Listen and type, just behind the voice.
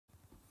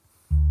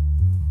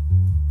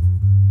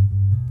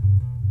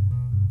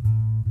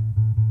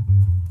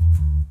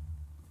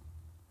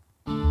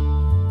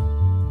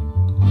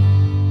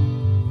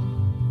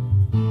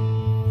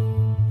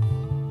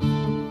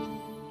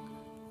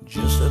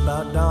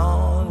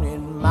dawn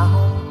in my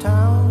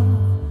hometown.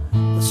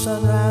 The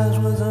sunrise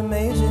was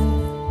amazing,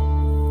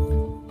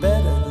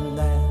 better than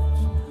that.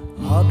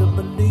 Hard to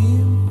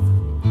believe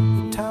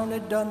the town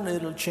had done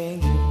little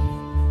changing.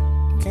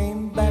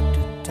 Came back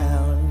to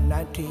town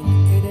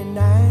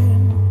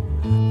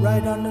 1989,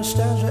 right on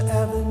Nostalgia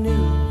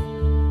Avenue.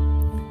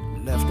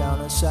 Left down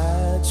a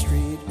side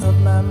street of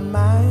my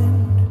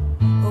mind.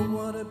 Oh,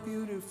 what a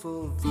beautiful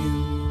view.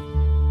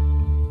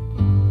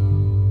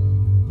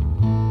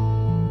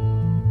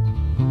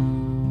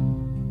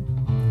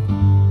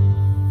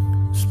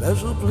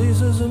 Special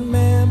places and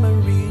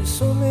memories,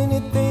 so many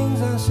things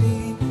I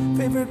see,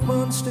 favorite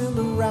ones still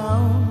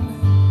around.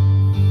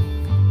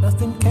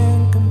 Nothing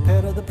can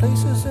compare to the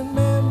places and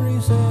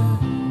memories there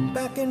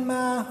back in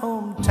my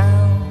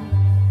hometown.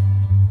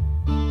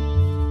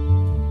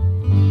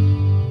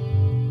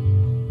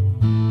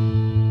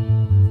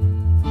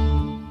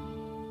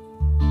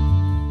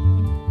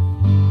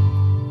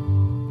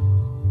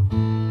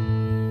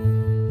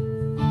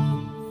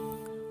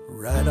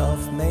 Right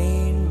off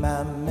Main,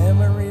 my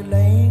memory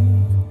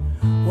lane,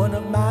 one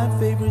of my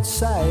favorite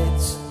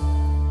sights.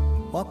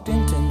 Walked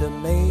in tender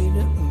made,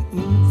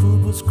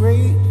 food was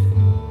great,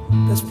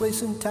 best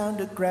place in town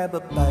to grab a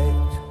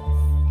bite.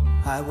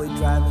 Highway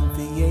driving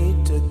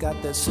V8,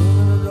 got there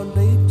sooner or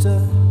later.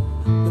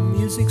 The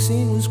music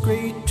scene was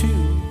great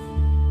too.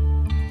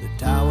 The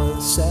Tower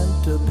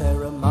Center,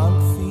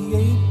 Paramount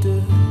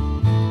Theater,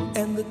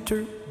 and the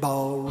Turk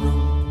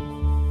Ballroom.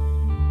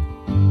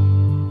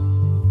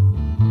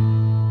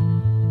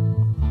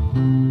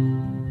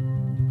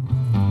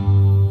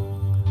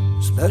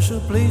 Special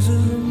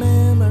places and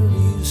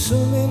memories, so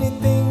many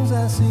things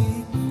I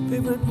see,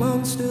 favorite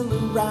ones still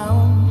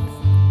around.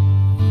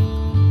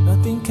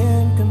 Nothing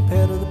can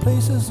compare to the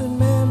places and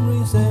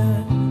memories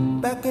there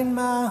back in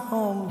my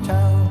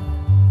hometown.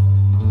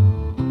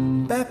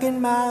 Back in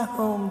my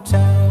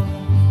hometown.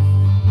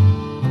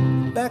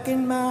 Back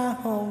in my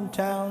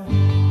hometown.